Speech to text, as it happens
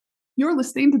You're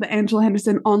listening to the Angela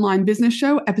Henderson Online Business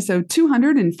Show, episode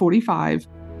 245.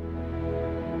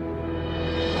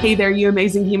 Hey there, you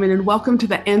amazing human, and welcome to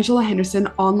the Angela Henderson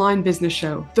Online Business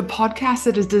Show, the podcast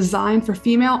that is designed for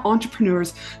female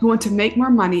entrepreneurs who want to make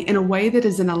more money in a way that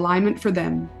is in alignment for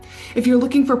them. If you're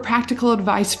looking for practical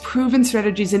advice, proven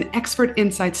strategies, and expert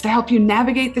insights to help you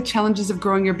navigate the challenges of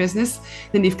growing your business,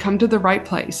 then you've come to the right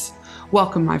place.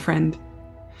 Welcome, my friend.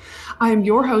 I am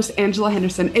your host, Angela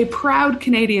Henderson, a proud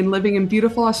Canadian living in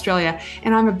beautiful Australia,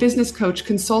 and I'm a business coach,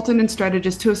 consultant, and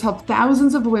strategist who has helped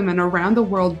thousands of women around the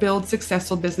world build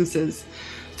successful businesses.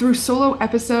 Through solo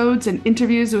episodes and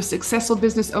interviews with successful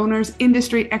business owners,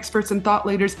 industry experts, and thought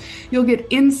leaders, you'll get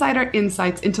insider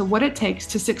insights into what it takes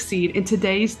to succeed in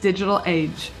today's digital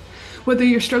age. Whether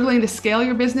you're struggling to scale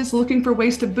your business, looking for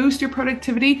ways to boost your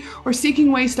productivity, or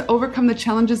seeking ways to overcome the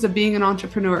challenges of being an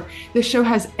entrepreneur, this show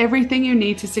has everything you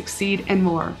need to succeed and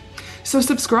more. So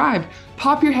subscribe,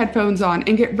 pop your headphones on,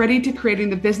 and get ready to creating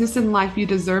the business and life you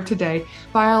deserve today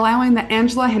by allowing the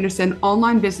Angela Henderson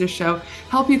Online Business Show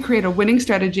help you create a winning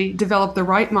strategy, develop the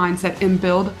right mindset, and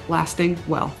build lasting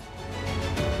wealth.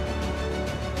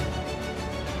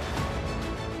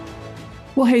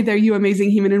 Well, hey there, you amazing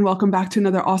human, and welcome back to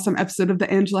another awesome episode of the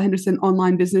Angela Henderson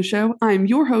Online Business Show. I am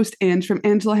your host, Ange, from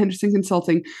Angela Henderson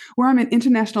Consulting, where I'm an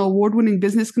international award-winning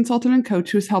business consultant and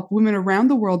coach who has helped women around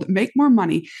the world make more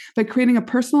money by creating a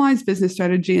personalized business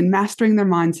strategy and mastering their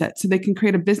mindset so they can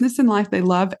create a business and life they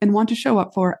love and want to show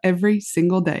up for every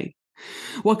single day.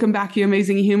 Welcome back, you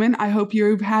amazing human. I hope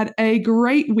you've had a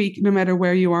great week, no matter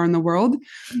where you are in the world.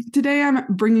 Today, I'm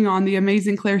bringing on the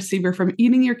amazing Claire Seaver from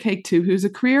Eating Your Cake Too, who's a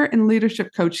career and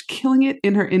leadership coach killing it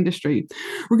in her industry.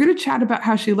 We're going to chat about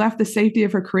how she left the safety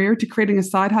of her career to creating a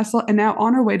side hustle and now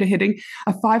on her way to hitting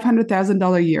a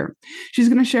 $500,000 a year. She's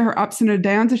going to share her ups and her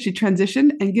downs as she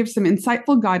transitioned and give some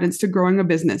insightful guidance to growing a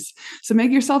business. So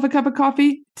make yourself a cup of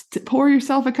coffee, pour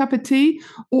yourself a cup of tea,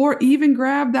 or even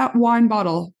grab that wine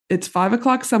bottle. It's 5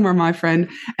 o'clock somewhere, my friend,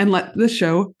 and let the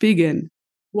show begin.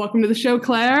 Welcome to the show,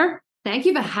 Claire. Thank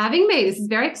you for having me. This is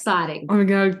very exciting. Oh my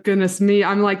God, goodness me.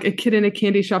 I'm like a kid in a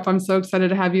candy shop. I'm so excited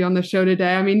to have you on the show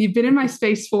today. I mean, you've been in my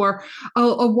space for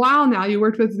a while now. You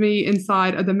worked with me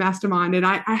inside of the mastermind, and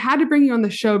I had to bring you on the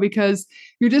show because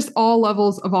you're just all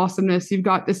levels of awesomeness. You've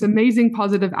got this amazing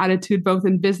positive attitude, both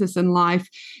in business and life.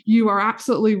 You are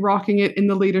absolutely rocking it in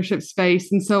the leadership space.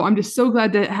 And so I'm just so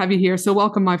glad to have you here. So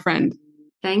welcome, my friend.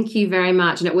 Thank you very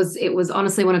much. And it was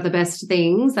honestly one of the best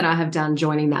things that I have done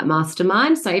joining that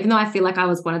mastermind. So even though I feel like I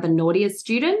was one of the naughtiest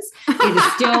students, it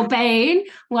has still been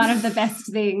one of the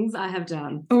best things I have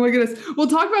done. Oh my goodness. We'll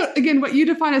talk about, again, what you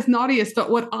define as naughtiest,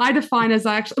 but what I define as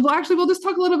we'll just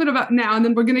talk a little bit about now, and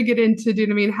then we're going to get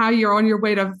into, how you're on your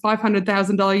way to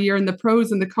 $500,000 a year and the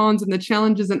pros and the cons and the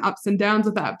challenges and ups and downs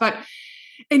of that. But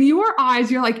in your eyes,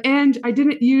 you're like, and I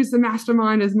didn't use the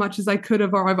mastermind as much as I could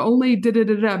have, or I've only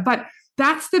but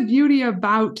that's the beauty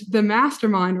about the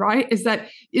mastermind, right? Is that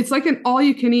it's like an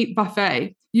all-you-can-eat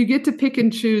buffet. You get to pick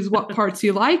and choose what parts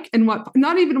you like and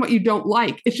not even what you don't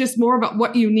like. It's just more about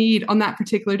what you need on that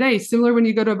particular day. Similar when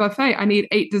you go to a buffet, I need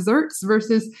 8 desserts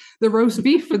versus the roast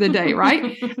beef for the day,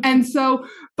 right? And so,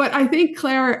 but I think,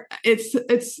 Claire, it's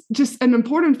just an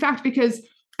important fact because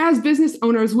as business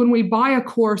owners, when we buy a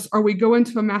course or we go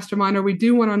into a mastermind or we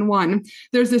do one-on-one,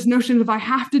 there's this notion of I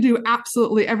have to do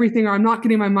absolutely everything or I'm not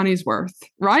getting my money's worth,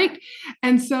 right?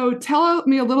 And so tell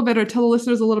me a little bit or tell the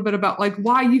listeners a little bit about like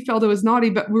why you felt it was naughty,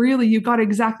 but really you got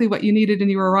exactly what you needed and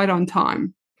you were right on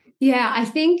time. Yeah, I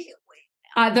think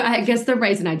I guess the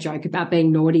reason I joke about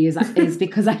being naughty is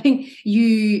because I think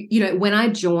when I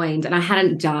joined and I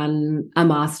hadn't done a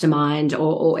mastermind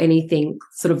or anything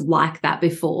sort of like that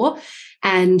before.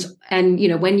 And when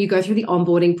you go through the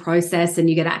onboarding process and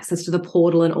you get access to the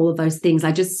portal and all of those things,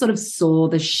 I just sort of saw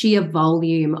the sheer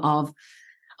volume of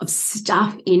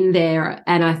stuff in there.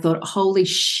 And I thought, holy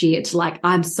shit, like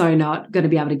I'm so not going to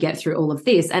be able to get through all of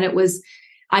this. And it was,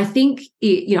 I think,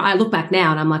 I look back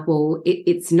now and I'm like, well,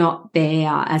 it's not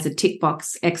there as a tick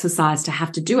box exercise to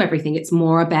have to do everything. It's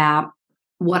more about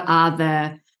what are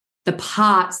the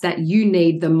parts that you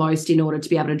need the most in order to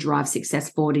be able to drive success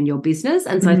forward in your business.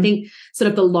 And so I think sort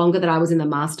of the longer that I was in the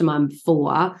mastermind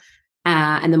for,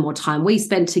 and the more time we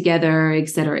spent together, et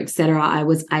cetera, I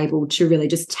was able to really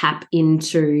just tap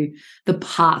into the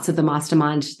parts of the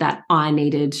mastermind that I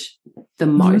needed the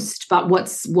most. But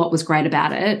what was great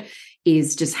about it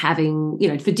is just having,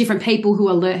 for different people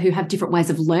who have different ways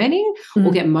of learning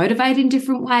or get motivated in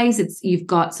different ways, you've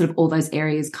got sort of all those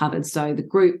areas covered. So the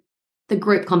group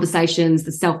conversations,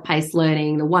 the self-paced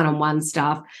learning, the one-on-one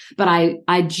stuff. But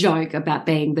I joke about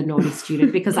being the naughty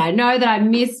student because I know that I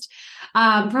missed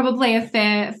Probably a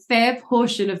fair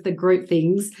portion of the group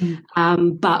things.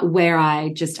 But where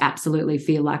I just absolutely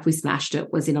feel like we smashed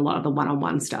it was in a lot of the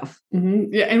one-on-one stuff.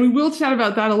 Mm-hmm. Yeah, and we will chat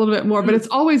about that a little bit more, but it's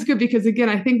always good because, again,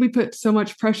 I think we put so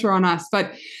much pressure on us.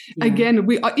 But again,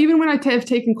 we even when I have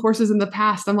taken courses in the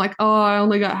past, I'm like, oh, I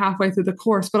only got halfway through the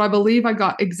course, but I believe I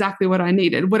got exactly what I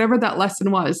needed, whatever that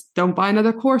lesson was. Don't buy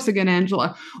another course again,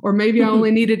 Angela. Or maybe I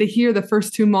only needed to hear the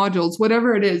first 2 modules,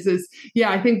 whatever it is,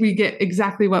 I think we get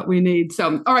exactly what we need.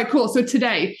 So, all right, cool. So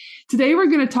today we're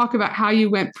going to talk about how you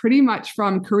went pretty much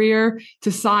from career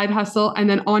to side hustle and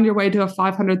then on your way to a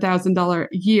 $500,000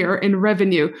 year in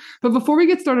revenue. But before we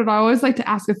get started, I always like to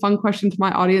ask a fun question to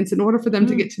my audience in order for them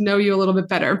to get to know you a little bit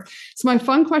better. So my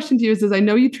fun question to you is I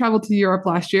know you traveled to Europe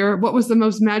last year. What was the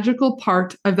most magical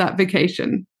part of that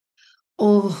vacation?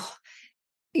 Oh,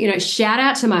 shout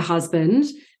out to my husband,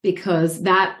 because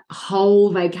that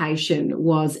whole vacation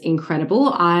was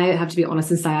incredible. I have to be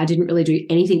honest and say I didn't really do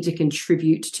anything to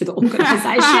contribute to the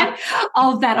organization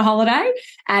of that holiday,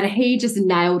 and he just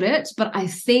nailed it. But I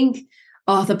think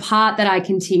the part that I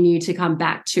continue to come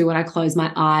back to when I close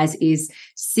my eyes is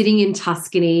sitting in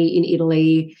Tuscany in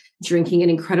Italy, drinking an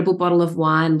incredible bottle of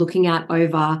wine, looking out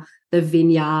over the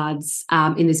vineyards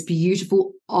in this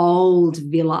beautiful old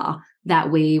villa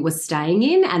that we were staying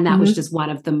in. And that was just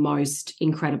one of the most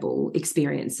incredible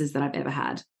experiences that I've ever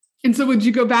had. And so would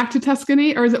you go back to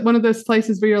Tuscany, or is it one of those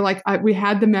places where you're like, we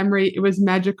had the memory, it was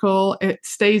magical, it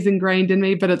stays ingrained in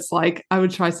me, but it's like, I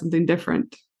would try something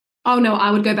different? Oh, no, I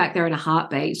would go back there in a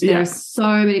heartbeat. There are so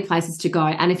many places to go.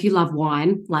 And if you love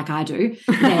wine, like I do,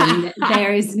 then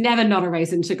there is never not a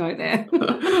reason to go there.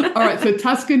 All right. So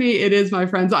Tuscany it is, my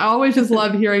friends. I always just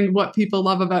love hearing what people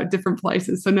love about different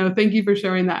places. So no, thank you for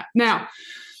sharing that. Now,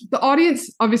 the audience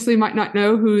obviously might not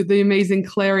know who the amazing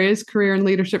Claire is, career and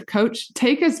leadership coach.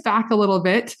 Take us back a little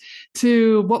bit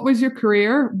to what was your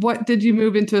career? What did you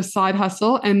move into a side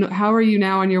hustle? And how are you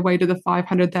now on your way to the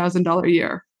 $500,000 a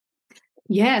year?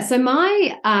 Yeah. So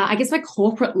I guess my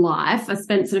corporate life, I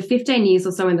spent sort of 15 years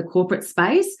or so in the corporate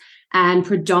space and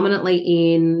predominantly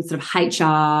in sort of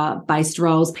HR-based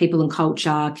roles, people and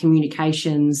culture,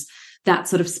 communications, that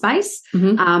sort of space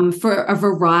for a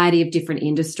variety of different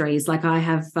industries. Like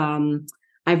I've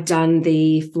done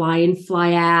the fly in,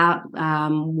 fly out,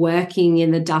 working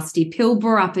in the dusty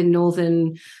Pilbara up in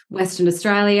northern Western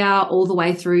Australia, all the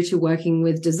way through to working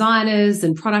with designers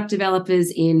and product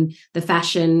developers in the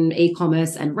fashion,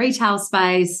 e-commerce and retail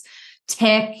space,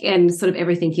 tech, and sort of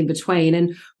everything in between.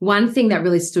 And one thing that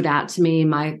really stood out to me in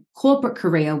my corporate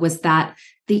career was that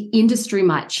the industry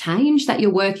might change that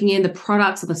you're working in, the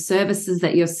products or the services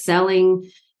that you're selling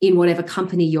in whatever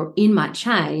company you're in might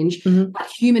change, but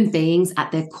human beings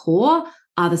at their core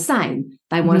are the same.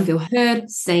 They want to feel heard,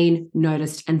 seen,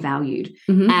 noticed, and valued.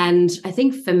 And I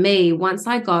think for me, once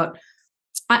I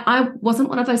wasn't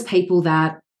one of those people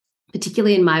that,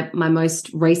 particularly in my most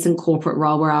recent corporate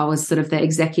role where I was sort of the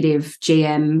executive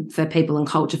GM for people and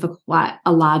culture for quite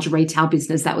a large retail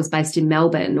business that was based in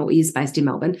Melbourne or is based in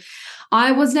Melbourne,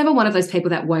 I was never one of those people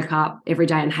that woke up every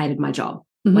day and hated my job.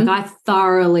 Like I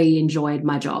thoroughly enjoyed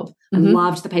my job. I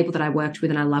loved the people that I worked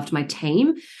with and I loved my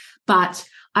team. But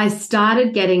I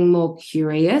started getting more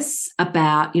curious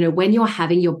about, when you're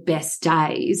having your best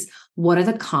days, what are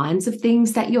the kinds of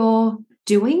things that you're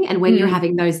doing? And when you're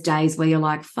having those days where you're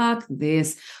like, fuck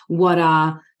this, what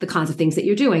are the kinds of things that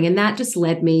you're doing? And that just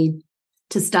led me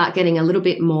to start getting a little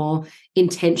bit more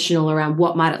intentional around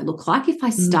what might it look like if I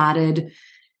started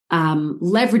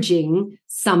leveraging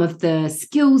some of the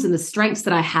skills and the strengths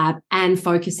that I had and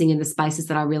focusing in the spaces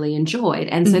that I really enjoyed.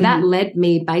 And so that led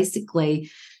me basically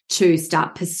to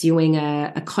start pursuing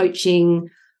a coaching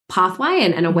pathway.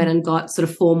 And I went and got sort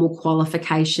of formal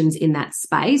qualifications in that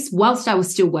space whilst I was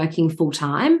still working full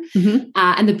time.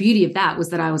 And the beauty of that was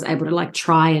that I was able to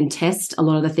try and test a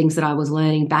lot of the things that I was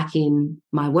learning back in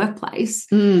my workplace.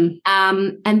 And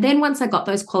then once I got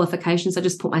those qualifications, I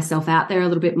just put myself out there a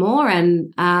little bit more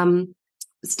and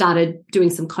started doing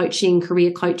some coaching,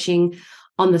 career coaching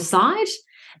on the side.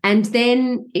 And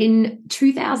then in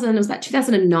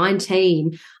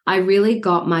 2019, I really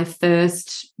got my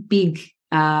first big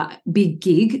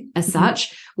gig as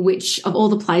such, which of all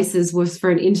the places was for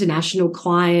an international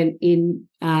client in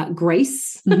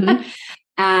Greece,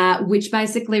 which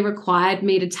basically required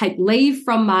me to take leave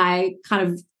from my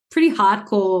kind of pretty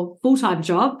hardcore full-time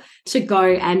job to go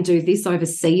and do this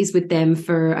overseas with them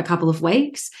for a couple of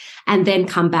weeks and then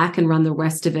come back and run the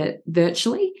rest of it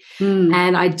virtually.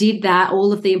 And I did that,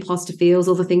 all of the imposter feels,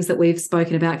 all the things that we've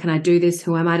spoken about. Can I do this?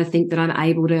 Who am I to think that I'm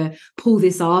able to pull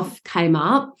this off? Came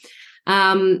up.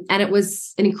 And it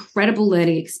was an incredible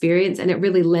learning experience. And it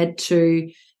really led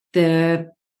to the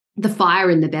the fire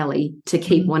in the belly to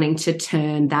keep wanting to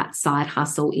turn that side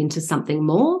hustle into something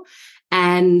more.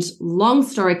 And long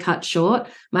story cut short,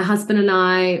 my husband and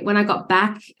I, when I got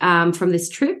back from this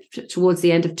trip towards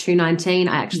the end of 2019,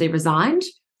 I actually resigned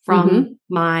from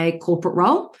my corporate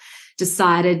role,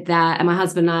 decided that, and my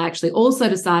husband and I actually also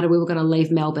decided we were going to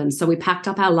leave Melbourne. So we packed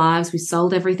up our lives, we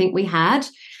sold everything we had,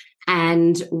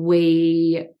 and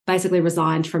we basically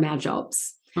resigned from our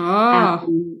jobs.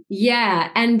 Yeah.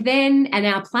 And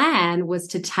our plan was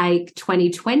to take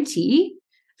 2020,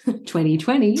 good old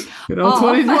 2020, good old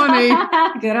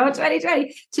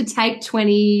 2020, to take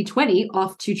 2020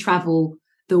 off to travel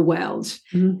the world.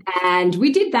 And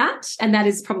we did that. And that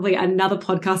is probably another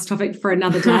podcast topic for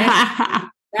another day.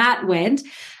 That went,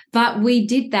 but we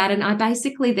did that. And I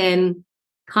basically then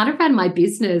kind of ran my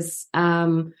business,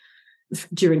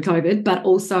 during COVID, but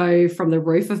also from the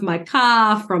roof of my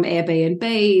car, from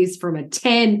Airbnbs, from a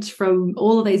tent, from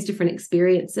all of these different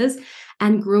experiences,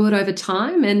 and grew it over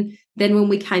time. And then when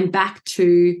we came back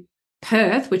to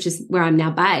Perth, which is where I'm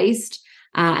now based,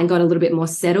 and got a little bit more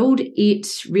settled, it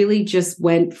really just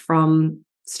went from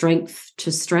strength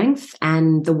to strength.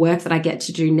 And the work that I get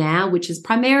to do now, which is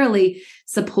primarily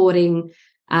supporting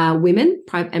women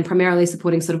and primarily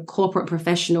supporting sort of corporate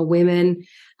professional women,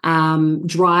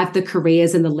 drive the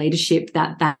careers and the leadership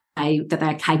that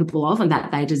they're capable of and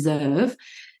that they deserve.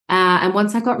 And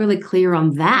once I got really clear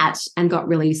on that and got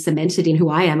really cemented in who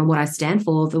I am and what I stand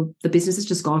for, the business has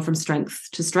just gone from strength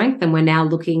to strength. And we're now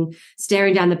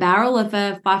staring down the barrel of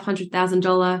a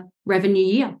 $500,000 revenue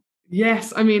year.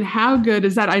 Yes. I mean, how good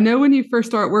is that? I know when you first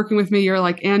start working with me, you're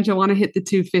like, Ange, I want to hit the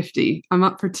 250. I'm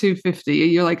up for 250.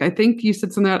 You're like, I think you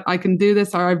said something that I can do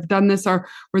this, or I've done this, or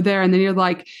we're there. And then you're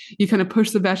like, you kind of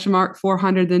push the benchmark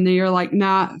 400. And then you're like,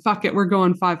 nah, fuck it. We're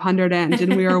going 500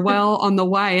 and we are well on the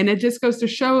way. And it just goes to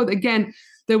show again,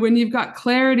 that when you've got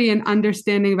clarity and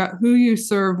understanding about who you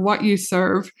serve, what you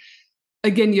serve,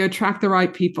 again, you attract the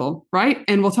right people, right?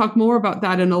 And we'll talk more about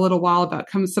that in a little while, about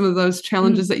some of those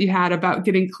challenges that you had about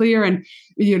getting clear and,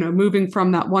 moving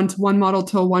from that one-to-one model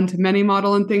to a one-to-many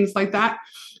model and things like that.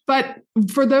 But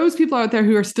for those people out there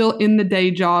who are still in the day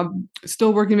job,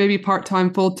 still working maybe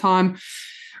part-time, full-time,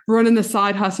 running the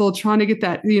side hustle, trying to get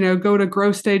that, go to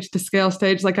growth stage to scale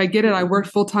stage. Like, I get it. I worked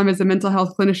full-time as a mental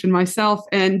health clinician myself,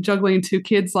 and juggling 2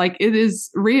 kids, like, it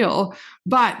is real,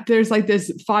 but there's like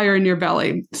this fire in your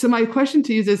belly. So my question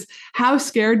to you is how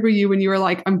scared were you when you were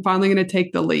like, I'm finally going to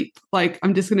take the leap? Like,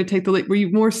 I'm just going to take the leap. Were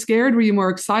you more scared? Were you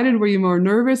more excited? Were you more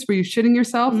nervous? Were you shitting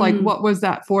yourself? Like, what was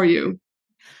that for you?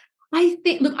 I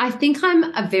think I'm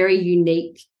a very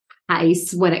unique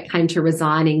case when it came to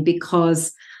resigning,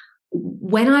 because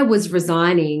when I was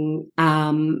resigning,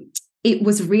 it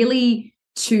was really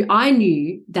I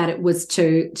knew that it was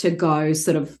to go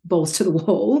sort of balls to the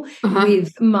wall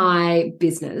with my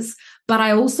business. But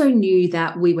I also knew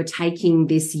that we were taking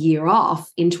this year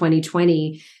off in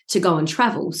 2020 to go and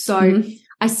travel. So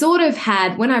I sort of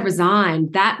had, when I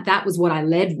resigned, that was what I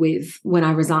led with when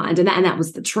I resigned. And that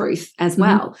was the truth as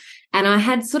well. And I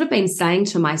had sort of been saying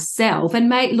to myself, and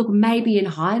maybe in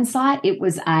hindsight, it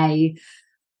was a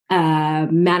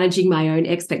managing my own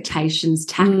expectations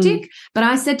tactic. But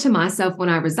I said to myself when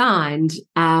I resigned,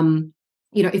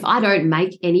 if I don't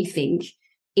make anything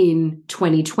in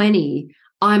 2020,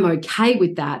 I'm okay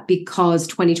with that, because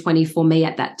 2020 for me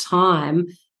at that time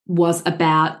was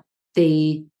about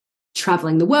the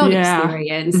traveling the world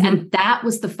experience. And that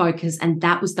was the focus and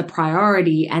that was the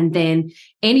priority. And then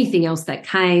anything else that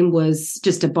came was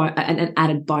just an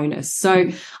added bonus. So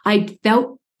I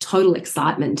felt total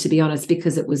excitement, to be honest,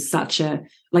 because it was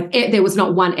there was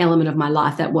not one element of my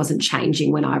life that wasn't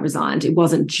changing when I resigned. It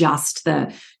wasn't just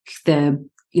the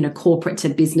corporate to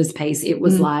business piece. It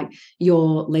was like,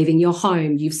 you're leaving your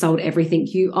home, you've sold everything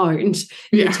you owned,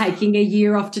 you're taking a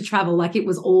year off to travel. Like, it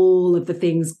was all of the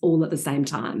things all at the same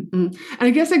time. And I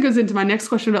guess that goes into my next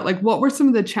question about, like, what were some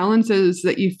of the challenges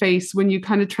that you faced when you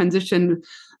kind of transitioned,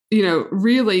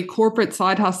 really corporate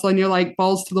side hustle, and you're like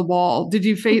balls to the wall? Did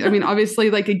you face, obviously,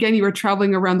 like, again, you were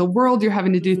traveling around the world, you're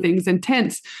having to do things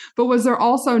intense, but was there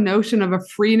also a notion of a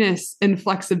freeness and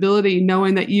flexibility,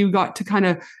 knowing that you got to kind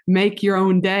of make your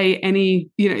own day?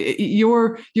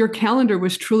 Your calendar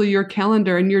was truly your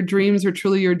calendar, and your dreams were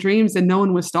truly your dreams, and no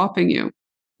one was stopping you.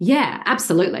 Yeah,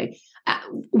 absolutely.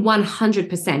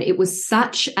 100%. It was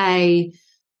such a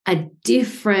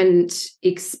different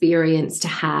experience to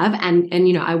have.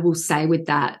 And I will say with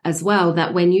that as well,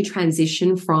 that when you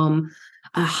transition from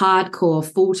a hardcore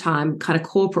full-time kind of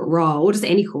corporate role, or just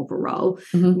any corporate role,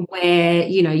 where,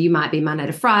 you might be Monday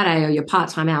to Friday, or your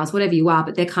part-time hours, whatever you are,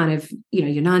 but they're kind of,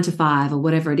 your 9 to 5 or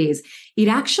whatever it is,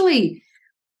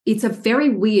 it's a very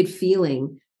weird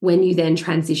feeling when you then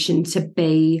transition to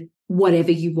be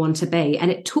whatever you want to be.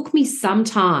 And it took me some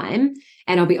time,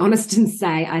 and I'll be honest and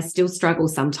say I still struggle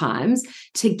sometimes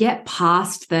to get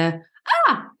past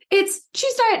it's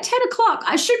Tuesday at 10 o'clock.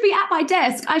 I should be at my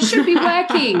desk. I should be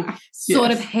working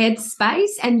sort of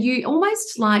headspace. And you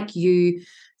almost like you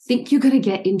think you're going to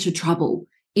get into trouble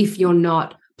if you're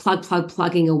not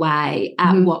plugging away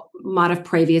at what might have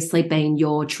previously been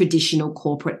your traditional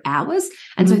corporate hours.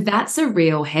 And so that's a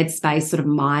real headspace sort of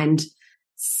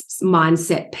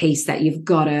mindset piece that you've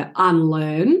got to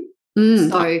unlearn.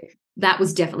 So that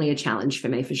was definitely a challenge for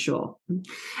me, for sure.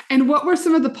 And what were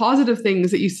some of the positive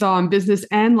things that you saw in business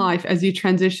and life as you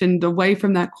transitioned away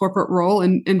from that corporate role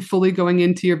and fully going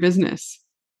into your business?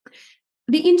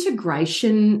 The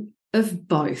integration of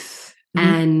both.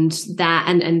 And that,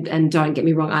 and don't get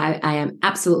me wrong, I am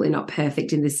absolutely not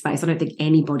perfect in this space. I don't think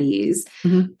anybody is.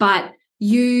 But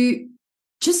you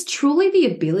just truly the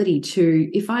ability to,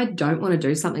 if I don't want to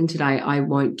do something today, I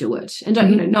won't do it. And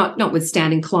don't,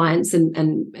 notwithstanding clients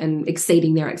and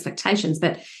exceeding their expectations.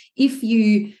 But if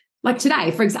you, like today,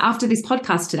 for example, after this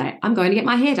podcast today, I'm going to get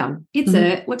my hair done.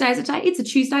 It's what day is it today? It's a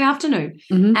Tuesday afternoon.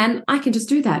 And I can just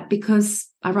do that because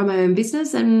I run my own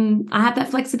business and I have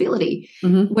that flexibility.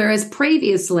 Whereas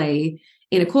previously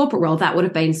in a corporate role, that would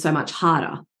have been so much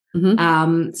harder.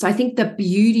 So I think the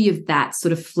beauty of that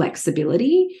sort of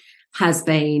flexibility has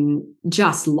been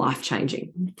just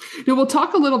life-changing. Now, we'll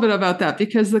talk a little bit about that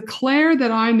because the Claire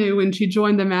that I knew when she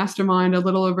joined the mastermind a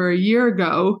little over a year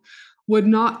ago would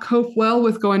not cope well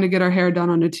with going to get her hair done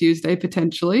on a Tuesday,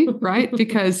 potentially, right?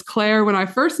 Because Claire, when I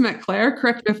first met Claire,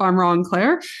 correct me if I'm wrong,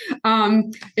 Claire,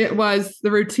 it was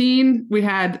the routine.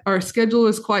 Our schedule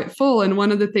was quite full. And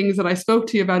one of the things that I spoke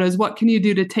to you about is what can you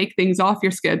do to take things off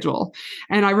your schedule?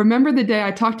 And I remember the day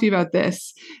I talked to you about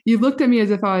this, you looked at me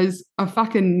as if I was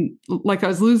like I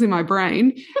was losing my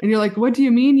brain. And you're like, what do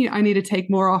you mean I need to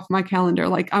take more off my calendar?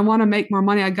 Like, I want to make more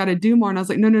money. I got to do more. And I was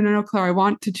like, no, Claire, I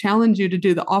want to challenge you to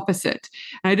do the opposite.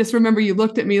 And I just remember you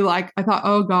looked at me like, I thought,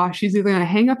 oh gosh, she's either going to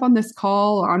hang up on this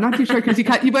call or I'm not too sure because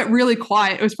you went really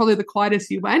quiet. It was probably the quietest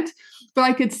you went, but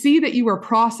I could see that you were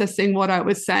processing what I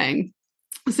was saying.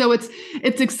 So it's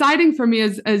exciting for me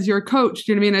as your coach,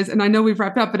 do you know what I mean? And I know we've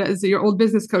wrapped up, but as your old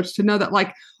business coach to know that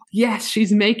like, yes,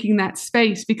 she's making that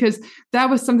space because that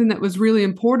was something that was really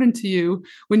important to you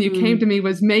when you came to me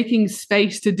was making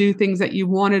space to do things that you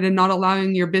wanted and not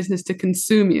allowing your business to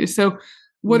consume you. So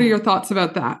what are your thoughts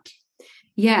about that?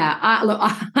 Yeah,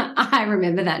 I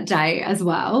remember that day as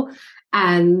well.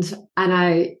 And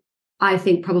I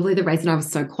think probably the reason I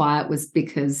was so quiet was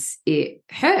because it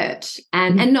hurt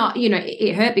and not,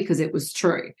 it hurt because it was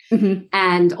true.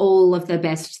 And all of the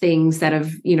best things that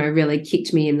have, really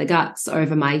kicked me in the guts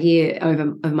over my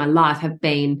life have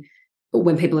been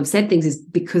when people have said things is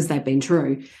because they've been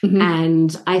true.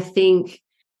 And I think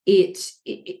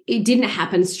it didn't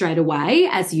happen straight away,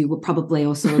 as you would probably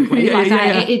also agree.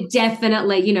 It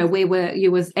definitely,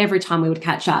 it was every time we would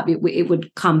catch up, it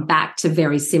would come back to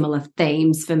very similar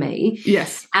themes for me.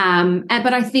 Yes.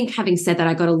 But I think having said that,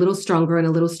 I got a little stronger and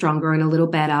a little stronger and a little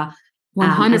better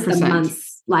 100%.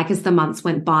 As the months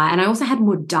went by. And I also had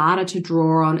more data to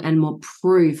draw on and more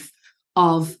proof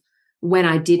of when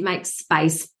I did make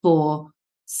space for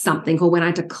something or when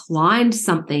I declined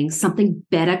something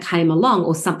better came along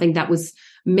or something that was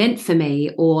meant for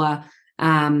me or,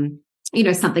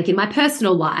 something in my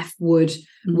personal life would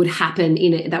happen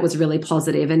in it that was really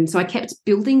positive. And so I kept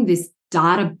building this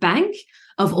data bank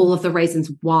of all of the reasons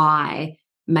why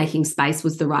making space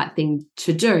was the right thing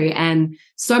to do. And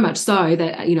so much so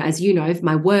that, as you know,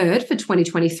 my word for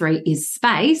 2023 is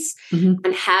space.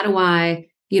 And how do I,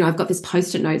 I've got this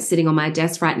Post-it note sitting on my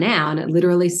desk right now, and it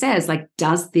literally says, like,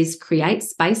 does this create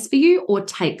space for you or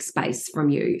take space from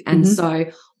you? And so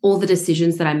all the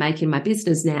decisions that I make in my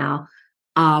business now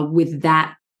are with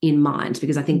that in mind,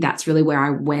 because I think that's really where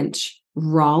I went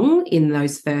wrong in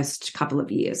those first couple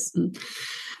of years.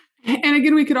 And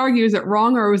again, we could argue, is it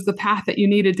wrong or was the path that you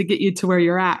needed to get you to where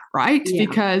you're at, right?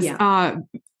 Because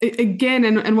again,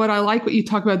 and what I like what you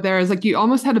talk about there is like you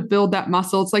almost had to build that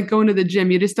muscle. It's like going to the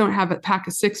gym. You just don't have it pack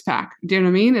a six pack. Do you know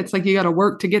what I mean? It's like you got to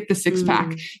work to get the six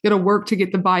pack. You got to work to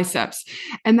get the biceps.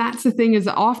 And that's the thing is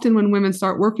often when women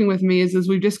start working with me is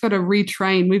we've just got to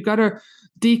retrain. We've got to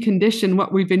decondition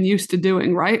what we've been used to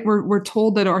doing, right? We're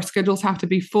told that our schedules have to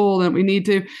be full and we need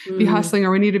to be hustling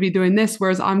or we need to be doing this.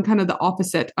 Whereas I'm kind of the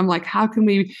opposite. I'm like, how can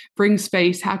we bring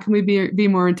space? How can we be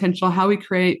more intentional? How we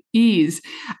create ease?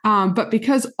 But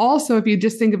because also if you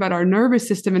just think about our nervous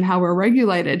system and how we're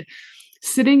regulated,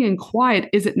 sitting in quiet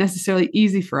isn't necessarily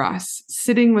easy for us.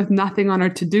 Sitting with nothing on our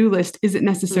to-do list isn't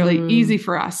necessarily easy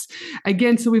for us.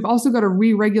 Again, so we've also got to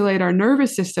re-regulate our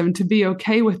nervous system to be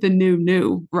okay with the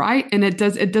new, right? And it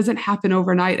doesn't happen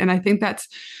overnight. And I think that's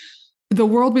the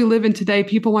world we live in today.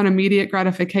 People want immediate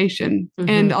gratification.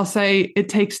 And I'll say it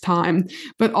takes time,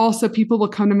 but also people will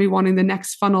come to me wanting the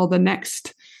next funnel, the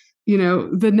next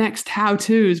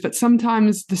how-tos. But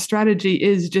sometimes the strategy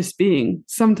is just being.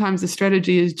 Sometimes the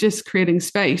strategy is just creating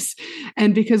space.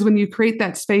 And because when you create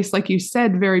that space, like you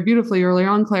said very beautifully earlier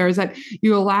on, Claire, is that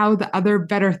you allow the other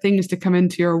better things to come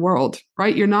into your world,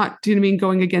 right? You're not, do you know what I mean,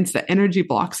 going against the energy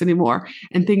blocks anymore,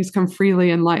 and things come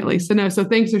freely and lightly. So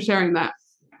thanks for sharing that.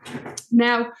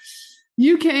 Now,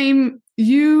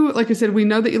 like I said, we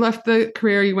know that you left the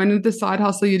career, you went into the side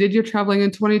hustle, you did your traveling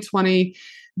in 2020,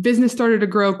 business started to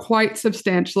grow quite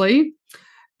substantially,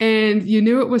 and you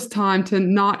knew it was time to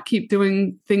not keep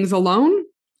doing things alone.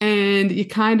 And you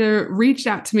kind of reached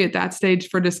out to me at that stage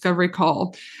for a discovery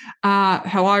call,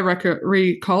 how I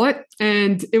recall it.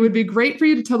 And it would be great for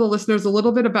you to tell the listeners a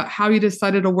little bit about how you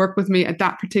decided to work with me at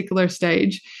that particular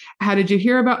stage. How did you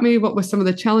hear about me? What were some of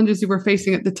the challenges you were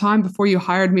facing at the time before you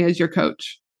hired me as your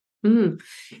coach?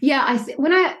 Yeah,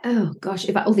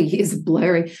 all the years are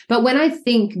blurring. But when I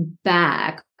think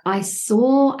back, I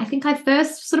think I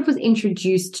first sort of was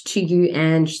introduced to you,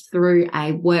 Ange, through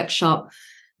a workshop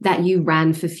that you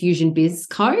ran for Fusion Biz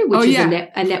Co, which is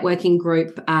a networking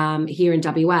group here in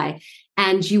WA.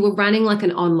 And you were running like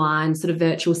an online sort of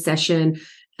virtual session,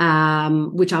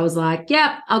 which I was like,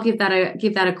 yeah, I'll give that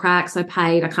a crack. So I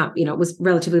paid, it was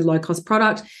relatively low cost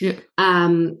product,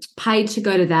 paid to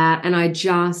go to that. And I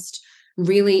just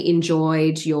really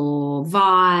enjoyed your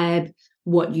vibe,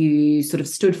 what you sort of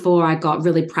stood for. I got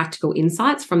really practical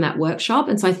insights from that workshop.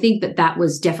 And so I think that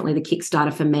was definitely the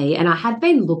Kickstarter for me. And I had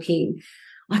been looking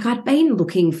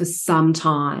for some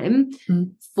time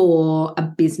for a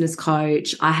business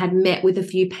coach. I had met with a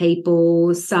few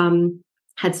people. Some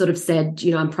had sort of said,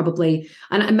 I'm probably,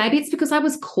 and maybe it's because I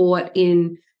was caught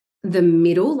in the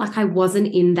middle. Like I wasn't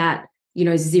in that,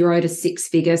 0 to 6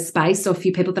 figure space. So a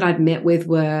few people that I'd met with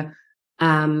were,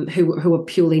 who were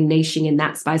purely niching in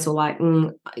that space, or like,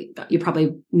 you're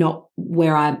probably not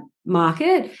where I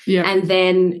market. Yeah. And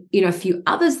then, a few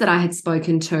others that I had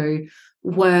spoken to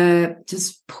were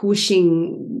just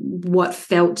pushing what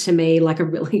felt to me like a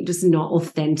really just not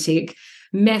authentic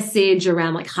message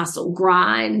around like hustle,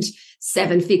 grind,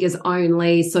 7 figures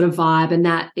only sort of vibe. And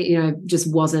that,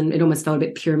 just wasn't, it almost felt a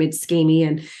bit pyramid schemey,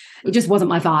 and it just wasn't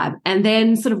my vibe. And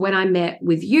then sort of when I met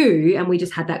with you and we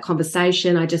just had that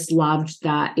conversation, I just loved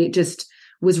that. It just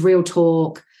was real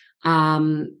talk.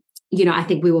 I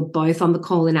think we were both on the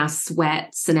call in our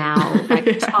sweats and our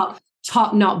like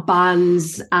top knot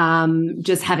buns,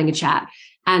 just having a chat.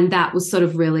 And that was sort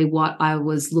of really what I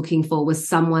was looking for, was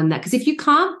someone that, because if you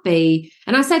can't be,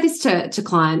 and I say this to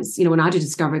clients, when I do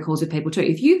discovery calls with people too,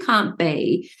 if you can't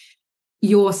be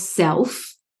yourself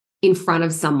in front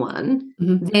of someone,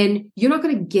 then you're not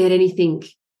going to get anything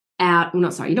out. Well,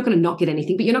 you're not going to not get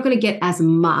anything, but you're not going to get as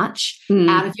much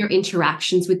out of your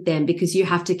interactions with them, because you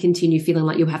have to continue feeling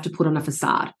like you have to put on a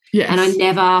facade. Yes. And I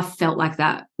never felt like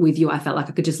that with you. I felt like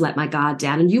I could just let my guard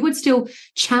down, and you would still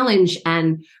challenge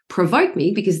and provoke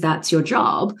me because that's your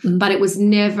job, but it was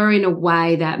never in a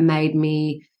way that made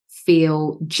me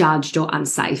feel judged or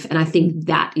unsafe. And I think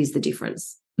that is the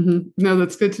difference. No,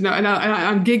 that's good to know. And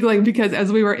I'm giggling because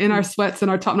as we were in our sweats and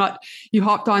our top knot, you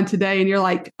hopped on today and you're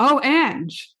like, oh,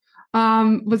 Ange,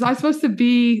 was I supposed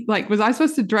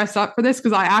to dress up for this?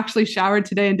 Because I actually showered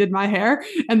today and did my hair,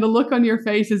 and the look on your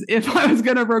face is if I was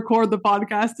going to record the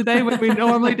podcast today, when we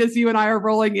normally just you and I are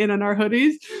rolling in our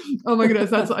hoodies. Oh my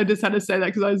goodness. I just had to say that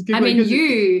because I was giggling. I mean,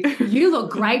 you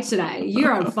look great today.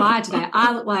 You're on fire today.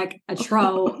 I look like a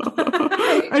troll.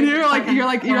 And you're like,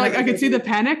 I could see the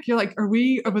panic. You're like,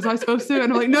 was I supposed to?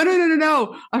 And I'm like,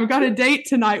 no. I've got a date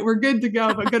tonight. We're good to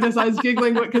go. But goodness, I was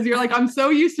giggling because you're like, I'm so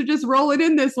used to just rolling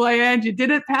in this way, and you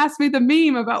didn't pass me the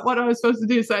meme about what I was supposed to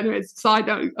do. So anyways, side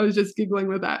note, I was just giggling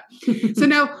with that. So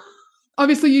now,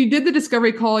 obviously you did the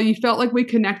discovery call, you felt like we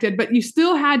connected, but you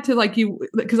still had to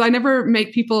because I never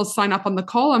make people sign up on the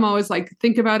call. I'm always like,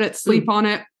 think about it, sleep on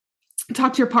it,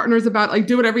 talk to your partners about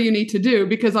do whatever you need to do,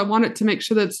 because I want it to make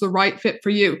sure that it's the right fit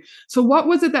for you. So what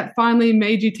was it that finally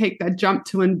made you take that jump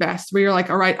to invest, where you're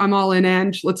like, all right, I'm all in,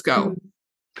 Ange, let's go?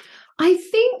 I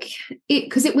think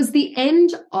because it was the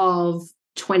end of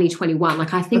 2021.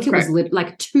 I think it was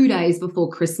like 2 days before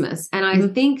Christmas. And I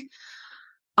think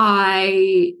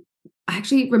I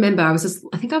actually remember I was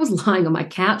lying on my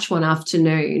couch one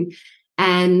afternoon,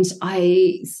 and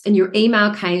your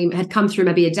email had come through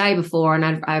maybe a day before, and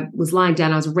I was lying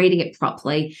down, I was reading it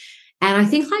properly. And I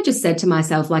think I just said to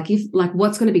myself,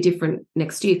 what's going to be different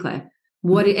next year, Claire?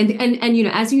 What and you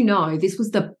know, as you know, this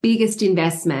was the biggest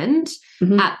investment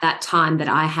at that time that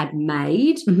I had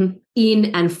made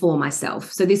in and for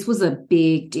myself. So this was a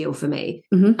big deal for me.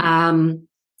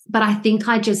 But I think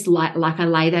I just I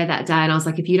lay there that day and I was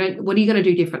like, what are you going to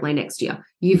do differently next year?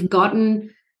 You've gotten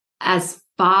as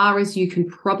far as you can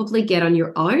probably get on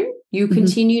your own. You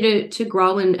continue to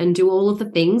grow and do all of the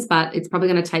things, but it's probably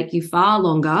going to take you far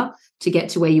longer to get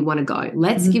to where you want to go.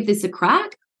 Let's give this a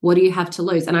crack. What do you have to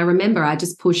lose? And I remember I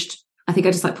just put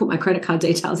my credit card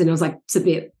details in. I was like,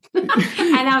 submit. And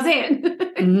that was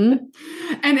it.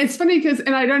 And it's funny because,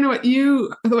 and I don't know what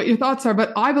your thoughts are,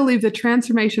 but I believe the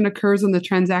transformation occurs when the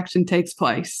transaction takes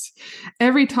place.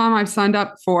 Every time I've signed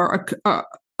up for a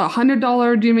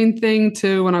 $100 doing thing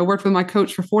to when I worked with my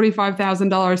coach for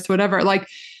 $45,000 to whatever, like,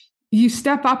 you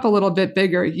step up a little bit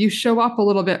bigger, you show up a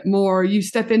little bit more, you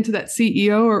step into that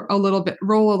CEO or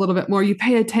role a little bit more, you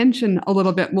pay attention a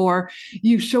little bit more,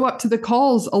 you show up to the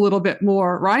calls a little bit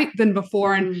more, right, than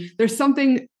before. And there's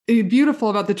something beautiful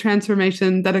about the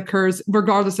transformation that occurs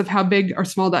regardless of how big or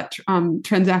small that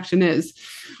transaction is.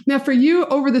 Now, for you,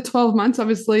 over the 12 months,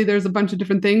 obviously there's a bunch of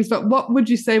different things, but what would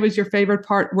you say was your favorite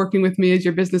part working with me as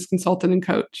your business consultant and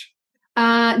coach?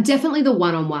 Definitely the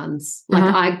one-on-ones.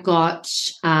 I got,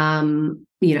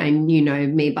 you know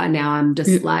me by now, I'm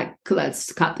just like,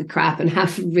 let's cut the crap and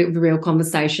have the real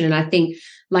conversation. And I think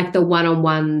like the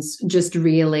one-on-ones just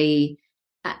really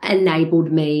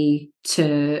enabled me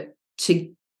to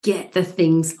get the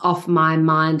things off my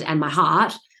mind and my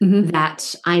heart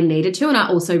that I needed to. And I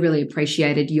also really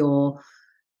appreciated your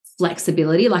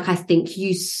flexibility. Like, I think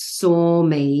you saw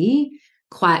me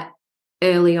quite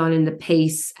early on in the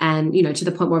piece, and, you know, to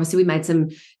the point where obviously we made some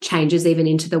changes even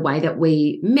into the way that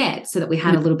we met so that we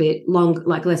had a little bit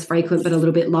less frequent, but a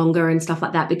little bit longer and stuff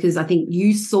like that, because I think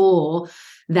you saw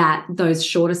that those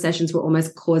shorter sessions were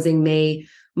almost causing me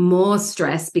more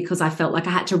stress because I felt like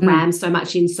I had to ram so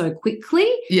much in so quickly.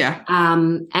 Yeah.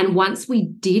 And once we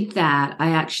did that,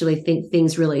 I actually think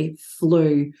things really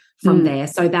flew from there.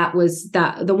 So that was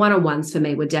the one-on-ones for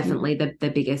me were definitely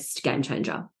the biggest game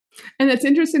changer. And it's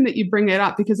interesting that you bring it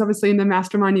up because obviously in the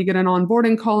mastermind, you get an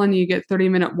onboarding call and you get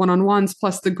 30-minute one-on-ones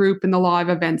plus the group and the live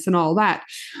events and all that.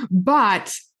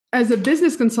 But as a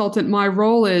business consultant, my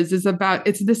role this isn't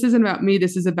about me,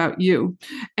 this is about you.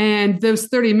 And those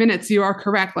 30 minutes, you are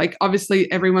correct. Like, obviously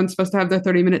everyone's supposed to have their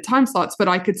 30-minute time slots, but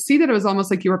I could see that it was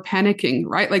almost like you were panicking,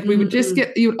 right? Like you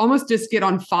would almost just get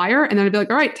on fire and then I'd be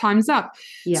like, all right, time's up.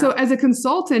 Yeah. So as a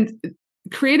consultant,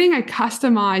 creating a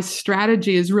customized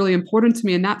strategy is really important to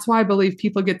me. And that's why I believe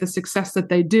people get the success that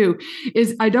they do.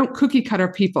 Is I don't cookie cutter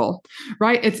people,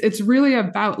 right? It's really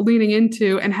about leaning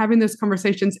into and having those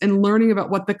conversations and learning about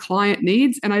what the client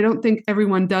needs. And I don't think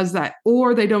everyone does that,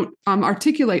 or they don't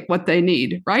articulate what they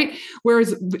need, right?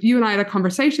 Whereas you and I had a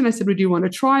conversation. I said, would you want to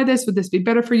try this? Would this be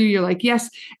better for you? You're like, yes.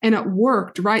 And it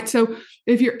worked, right? So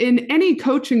if you're in any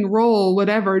coaching role,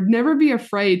 whatever, never be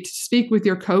afraid to speak with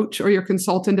your coach or your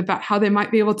consultant about how they might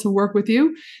be able to work with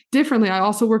you differently. I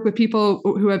also work with people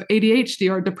who have ADHD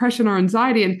or depression or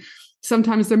anxiety, and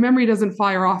sometimes their memory doesn't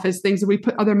fire off as things, and we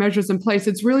put other measures in place.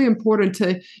 It's really important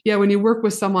to, when you work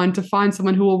with someone, to find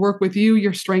someone who will work with you,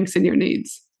 your strengths and your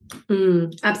needs.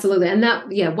 Absolutely. And that,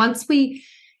 once we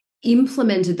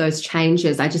implemented those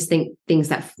changes, I just think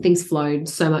things flowed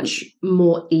so much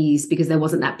more ease because there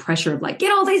wasn't that pressure of like,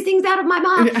 get all these things out of my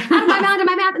mind, out of my mind and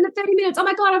my mouth in the 30 minutes. Oh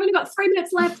my God, I've only got 3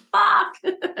 minutes left.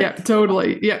 Fuck. Yeah,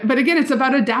 totally. Yeah. But again, it's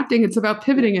about adapting. It's about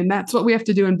pivoting. And that's what we have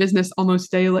to do in business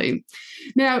almost daily.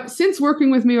 Now, since working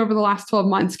with me over the last 12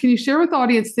 months, can you share with the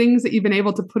audience things that you've been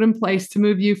able to put in place to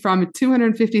move you from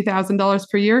 $250,000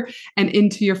 per year and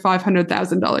into your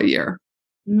 $500,000 a year?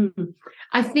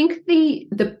 I think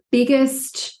the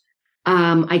biggest,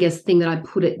 thing that I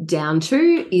put it down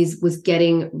to was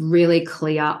getting really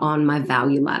clear on my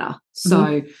value ladder.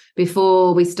 So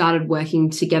before we started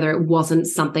working together, it wasn't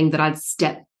something that I'd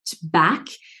stepped back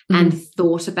and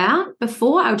thought about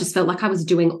before. I just felt like I was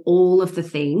doing all of the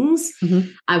things.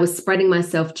 I was spreading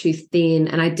myself too thin.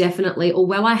 And I definitely,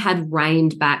 although I had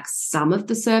reined back some of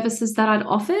the services that I'd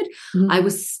offered, I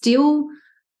was still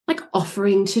like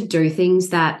offering to do things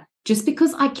that just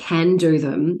because I can do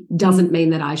them doesn't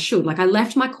mean that I should. Like, I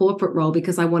left my corporate role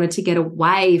because I wanted to get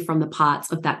away from the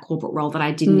parts of that corporate role that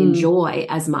I didn't enjoy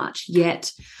as much.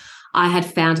 Yet I had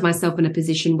found myself in a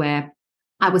position where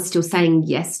I was still saying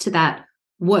yes to that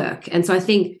work. And so I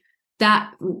think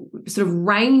that sort of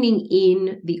reining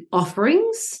in the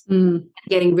offerings,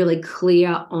 getting really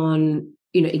clear on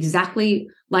exactly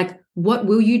like what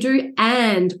will you do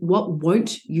and what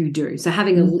won't you do. So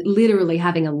literally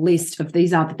having a list of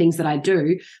these are the things that I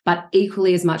do, but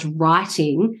equally as much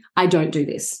writing, I don't do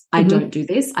this, I don't do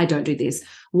this, I don't do this,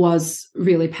 was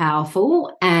really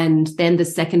powerful. And then the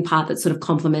second part that sort of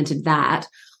complemented that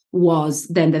was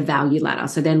then the value ladder.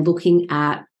 So then looking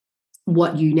at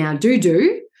what you now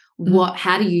do,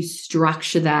 how do you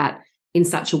structure that in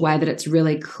such a way that it's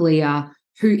really clear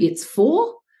who it's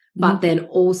for, but then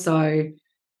also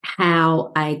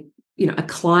how a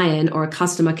client or a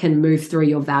customer can move through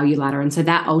your value ladder. And so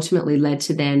that ultimately led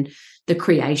to then the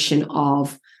creation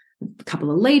of a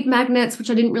couple of lead magnets, which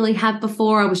I didn't really have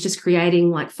before. I was just creating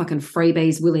like fucking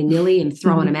freebies willy-nilly and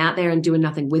throwing them out there and doing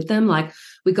nothing with them. Like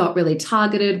we got really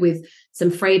targeted with some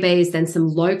freebies, then some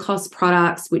low-cost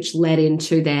products, which led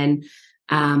into then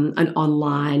an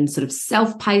online sort of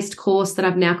self-paced course that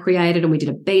I've now created. And we did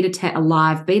a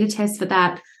live beta test for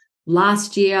that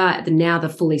last year. Now the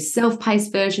fully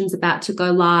self-paced version's about to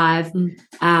go live,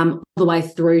 all the way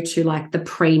through to like the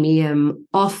premium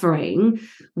offering,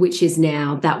 which is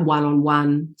now that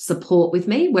one-on-one support with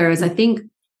me. Whereas I think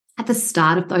at the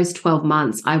start of those 12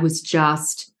 months, I was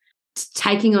just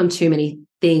taking on too many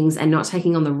things and not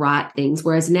taking on the right things.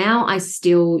 Whereas now I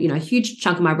still, a huge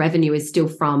chunk of my revenue is still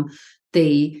from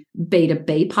the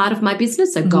B2B part of my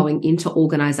business. So going into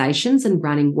organizations and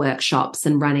running workshops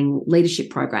and running leadership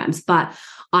programs. But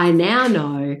I now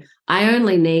know I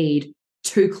only need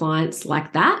 2 clients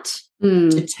like that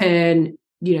to turn,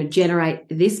 generate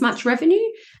this much revenue.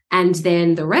 And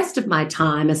then the rest of my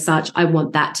time as such, I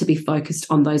want that to be focused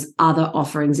on those other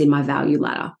offerings in my value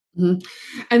ladder. And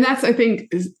that's, I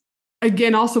think,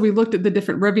 again, also we looked at the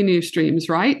different revenue streams,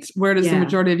 right? Where does the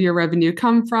majority of your revenue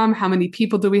come from? How many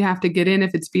people do we have to get in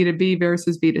if it's B2B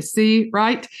versus B2C,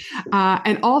 right?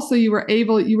 And also you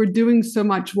were doing so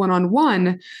much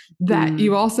one-on-one that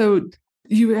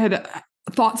you had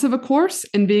thoughts of a course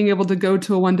and being able to go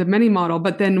to a one-to-many model.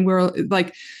 But then we're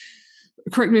like,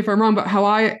 correct me if I'm wrong, but how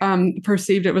I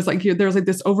perceived it was like there was like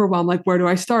this overwhelm, like, where do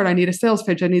I start? I need a sales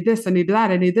page. I need this. I need that.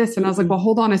 I need this. And I was like, well,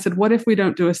 hold on. I said, what if we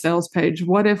don't do a sales page?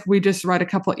 What if we just write a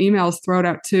couple of emails, throw it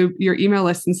out to your email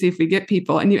list and see if we get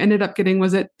people? And you ended up getting,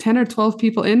 was it 10 or 12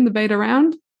 people in the beta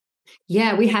round?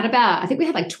 Yeah, we had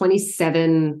like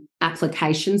 27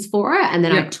 applications for it. And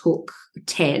then I took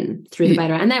 10 through the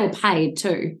beta, and they were paid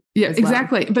too. Yeah,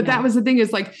 exactly. But that was the thing,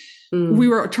 is like, we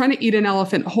were trying to eat an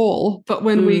elephant whole, but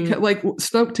when we like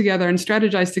spoke together and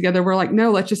strategized together, we're like,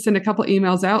 no, let's just send a couple of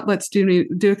emails out. Let's do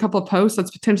a couple of posts.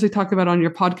 Let's potentially talk about it on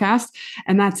your podcast.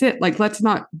 And that's it. Like, let's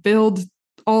not build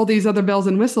all these other bells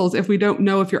and whistles if we don't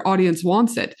know if your audience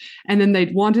wants it. And then they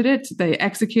wanted it, they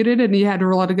executed it, and you had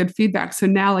a lot of good feedback. So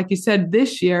now, like you said,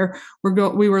 this year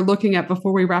we were looking at,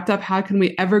 before we wrapped up, how can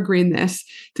we evergreen this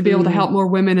to be able to help more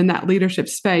women in that leadership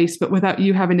space, but without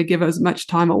you having to give as much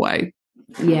time away.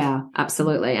 Yeah,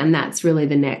 absolutely. And that's really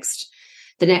the next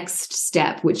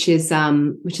step, which is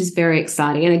very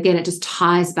exciting. And again, it just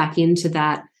ties back into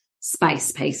that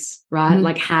space piece, right?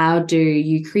 Like, how do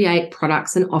you create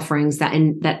products and offerings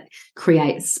that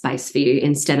create space for you?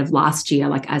 Instead of last year,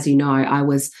 like, as you know,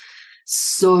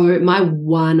 my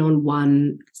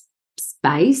one-on-one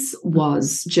space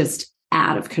was just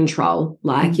out of control.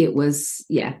 Like it was,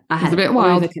 I had a bit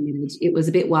wild. Overcommitted. It was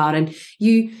a bit wild. And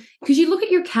because you look at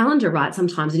your calendar, right,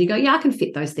 sometimes, and you go, yeah, I can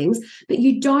fit those things, but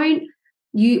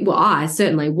I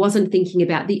certainly wasn't thinking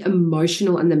about the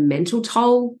emotional and the mental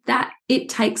toll that it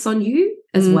takes on you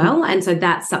as well. And so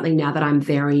that's something now that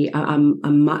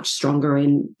I'm much stronger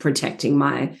in protecting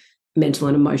my mental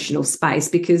and emotional space,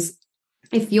 because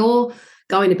if you're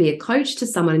going to be a coach to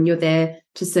someone and you're there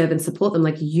to serve and support them,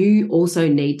 like, you also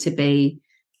need to be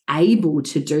able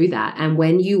to do that. And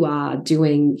when you are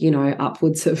doing,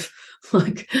 upwards of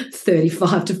like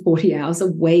 35 to 40 hours a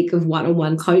week of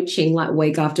one-on-one coaching, like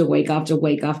week after week after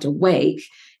week after week,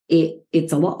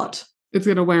 it's a lot. It's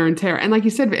going to wear and tear. And like you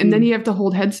said, and then you have to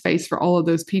hold headspace for all of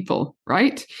those people,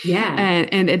 right? Yeah.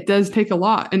 And it does take a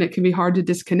lot, and it can be hard to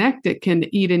disconnect. It can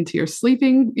eat into your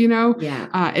sleeping,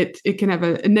 Yeah. It can have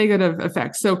a negative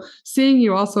effect. So seeing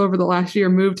you also over the last year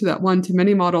move to that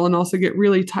one-to-many model and also get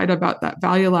really tight about that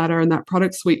value ladder and that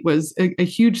product suite was a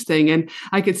huge thing. And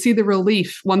I could see the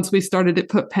relief once we started to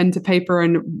put pen to paper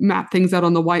and map things out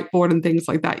on the whiteboard and things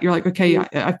like that. You're like, okay,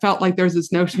 I felt like there's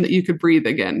this notion that you could breathe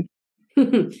again.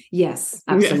 Yes,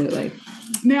 absolutely.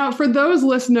 Yeah. Now, for those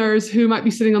listeners who might be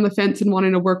sitting on the fence and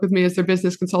wanting to work with me as their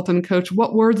business consultant and coach,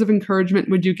 what words of encouragement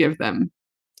would you give them?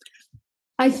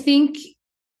 I think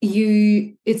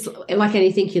it's like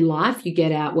anything in life, you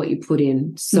get out what you put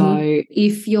in. So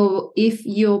if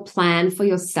your plan for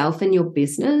yourself and your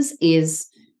business is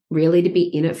really to be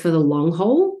in it for the long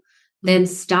haul, then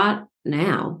start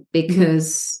now,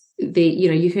 because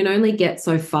you can only get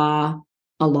so far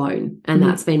alone. And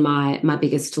that's been my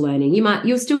biggest learning.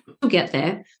 You'll still get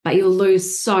there, but you'll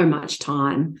lose so much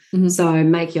time. So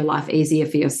make your life easier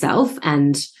for yourself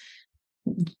and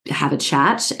have a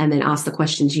chat, and then ask the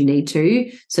questions you need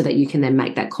to, so that you can then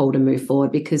make that call to move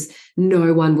forward, because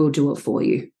no one will do it for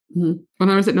you. When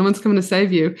I was no one's coming to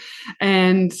save you.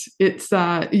 And it's,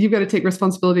 you've got to take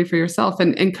responsibility for yourself.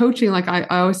 And coaching, like I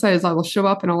always say, is I will show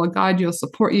up and I will guide you, I'll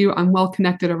support you. I'm well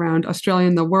connected around Australia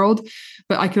and the world,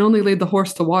 but I can only lead the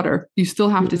horse to water. You still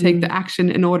have to take the action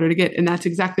in order to get, and that's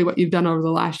exactly what you've done over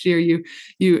the last year.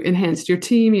 You enhanced your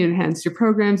team, you enhanced your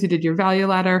programs, you did your value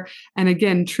ladder. And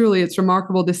again, truly, it's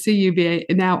remarkable to see you be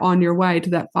now on your way to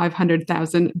that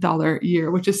 $500,000 year,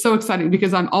 which is so exciting,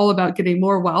 because I'm all about getting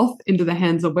more wealth into the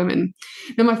hands of women.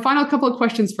 Now, my final couple of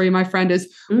questions for you, my friend, is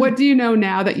what do you know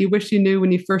now that you wish you knew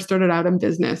when you first started out in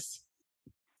business?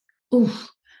 Probably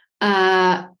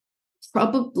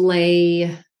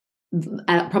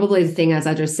the thing, as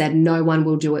I just said, no one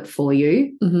will do it for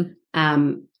you. And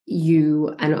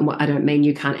I don't mean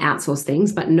you can't outsource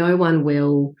things, but no one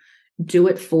will do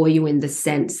it for you, in the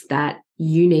sense that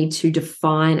you need to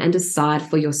define and decide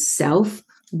for yourself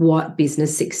what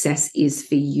business success is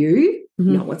for you.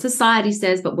 Not what society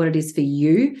says, but what it is for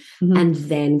you, and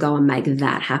then go and make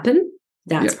that happen.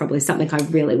 That's probably something I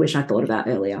really wish I thought about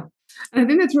earlier. And I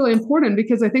think that's really important,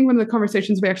 because I think one of the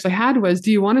conversations we actually had was,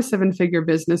 do you want a 7-figure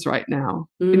business right now?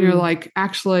 And you're like,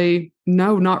 actually,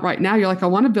 no, not right now. You're like, I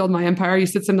want to build my empire. You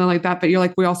said something like that, but you're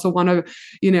like, we also want to,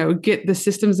 get the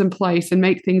systems in place and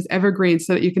make things evergreen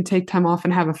so that you can take time off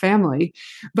and have a family.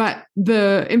 But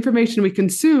the information we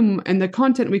consume and the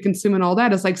content we consume and all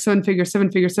that is like 7 figures.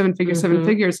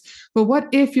 But what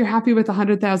if you're happy with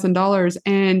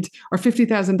 $100,000 or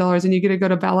 $50,000 and you get to go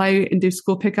to ballet and do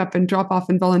school pickup and drop off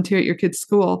and volunteer at your kid's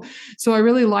school? So I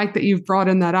really like that you've brought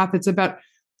in that up. It's about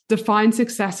define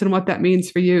success and what that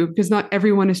means for you, because not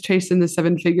everyone is chasing the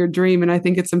 7-figure dream. And I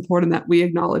think it's important that we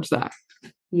acknowledge that.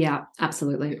 Yeah,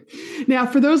 absolutely. Now,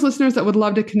 for those listeners that would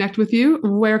love to connect with you,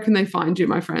 where can they find you,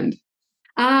 my friend?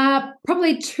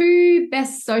 Probably 2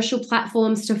 best social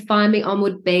platforms to find me on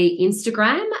would be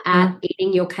Instagram at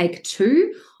Eating Your Cake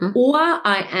 2, or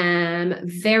I am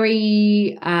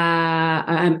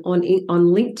I'm on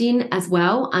LinkedIn as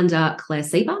well under Claire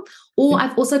Sieber. Or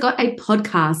I've also got a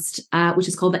podcast, which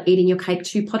is called the Eating Your Cake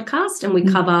 2 podcast, and we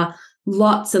cover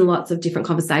lots and lots of different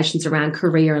conversations around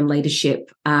career and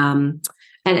leadership. And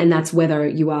that's whether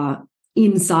you are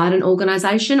inside an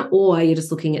organization or you're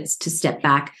just looking to step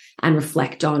back and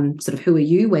reflect on sort of who are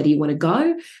you, where do you want to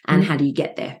go, and how do you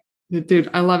get there? Dude,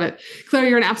 I love it. Claire,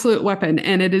 you're an absolute weapon.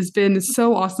 And it has been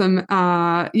so awesome.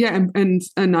 And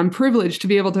I'm privileged to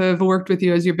be able to have worked with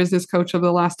you as your business coach over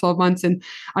the last 12 months. And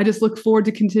I just look forward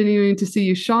to continuing to see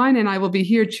you shine. And I will be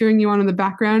here cheering you on in the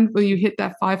background when you hit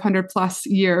that 500 plus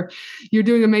year. You're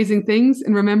doing amazing things.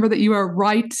 And remember that you are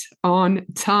right on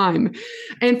time.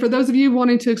 And for those of you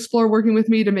wanting to explore working with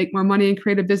me to make more money and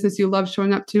create a business you love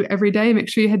showing up to every day, make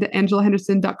sure you head to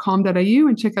angelahenderson.com.au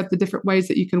and check out the different ways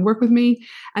that you can work with me.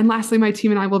 And lastly, my team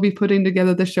and I will be putting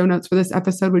together the show notes for this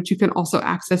episode, which you can also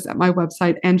access at my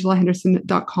website,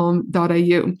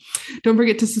 angelahenderson.com.au. Don't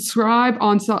forget to subscribe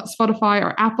on Spotify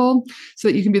or Apple so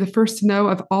that you can be the first to know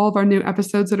of all of our new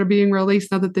episodes that are being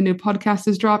released now that the new podcast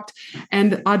is dropped.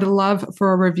 And I'd love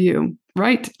for a review.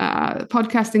 Right?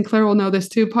 Podcasting, Claire will know this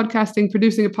too.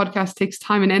 Producing a podcast takes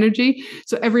time and energy.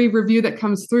 So every review that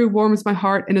comes through warms my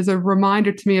heart and is a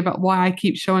reminder to me about why I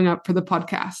keep showing up for the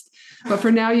podcast. But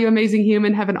for now, you amazing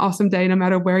human, have an awesome day no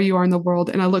matter where you are in the world.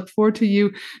 And I look forward to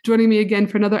you joining me again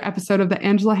for another episode of the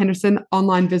Angela Henderson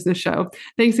Online Business Show.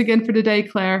 Thanks again for today,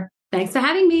 Claire. Thanks for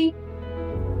having me.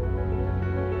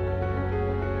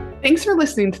 Thanks for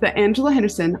listening to the Angela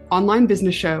Henderson Online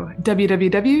Business Show,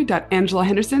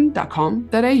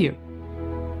 www.angelahenderson.com.au.